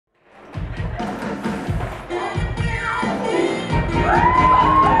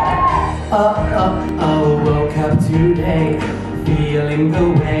today, feeling the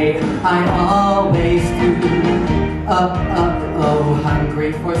way I always do. Oh,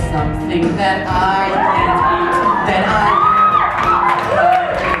 hungry for something that I can't eat. Then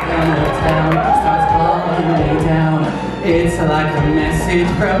the town starts calling me down. It's like a message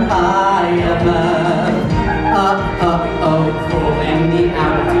from high above. Pulling me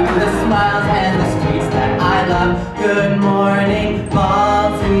out to the smiles and the streets that I love. Good morning,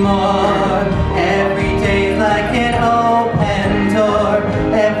 Baltimore. Every day's like an open door.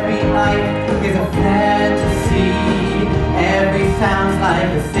 Every night is a fantasy. Every sound's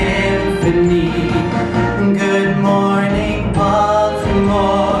like a symphony. Good morning,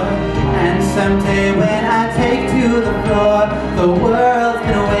 Baltimore. And someday when I take to the floor, the world's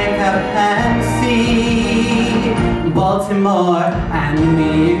gonna wake up and see Baltimore and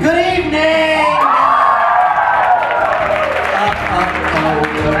me. Good evening!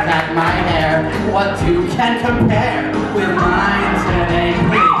 Look at my hair. What two can compare with mine today,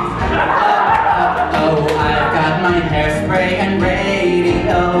 please? I've got my hairspray and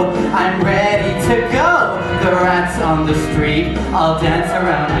radio. I'm ready to go. The rats on the street all dance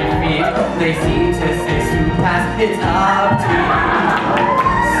around my feet. They seem to say, SUPAS, it's up to you.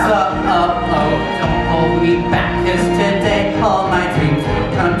 Don't hold me back, 'cause today all my dreams will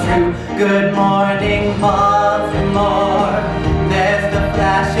come true. Good morning, Baltimore. There's the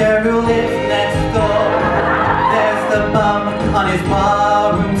flasher who lives next door. There's the bum on his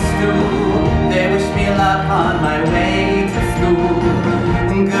barroom stool. They wish me luck on my way to school.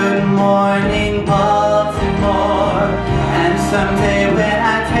 Good morning, Baltimore. And someday when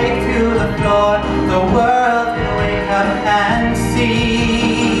I take to the floor, the world will wake up and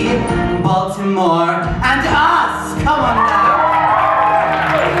see Baltimore and us. Come on now.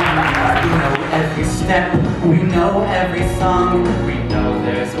 We know every step, we know every song. We know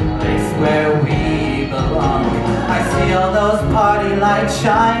there's a place where we belong. I see all those party lights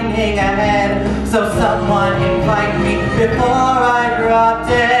shining ahead, so someone invite me before I drop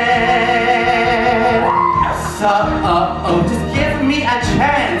dead. Just give me a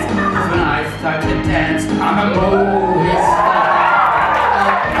chance, 'cause when I start to dance, I'm a movie star.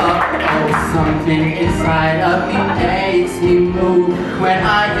 Something inside of me makes me move. When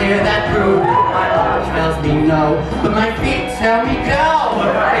I hear that groove, my heart tells me no, but my feet tell me go.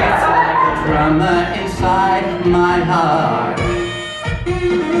 It's like a drummer inside my heart.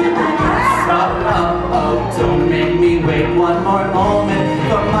 Don't make me wait one more moment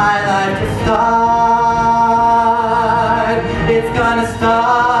for my life to start. It's gonna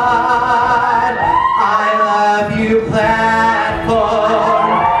start. I love you, platform.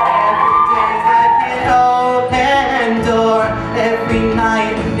 Every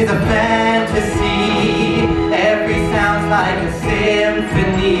night is a fantasy. Every sound's like a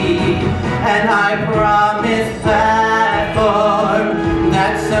symphony. And I promise, platform,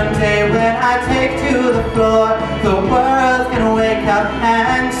 that someday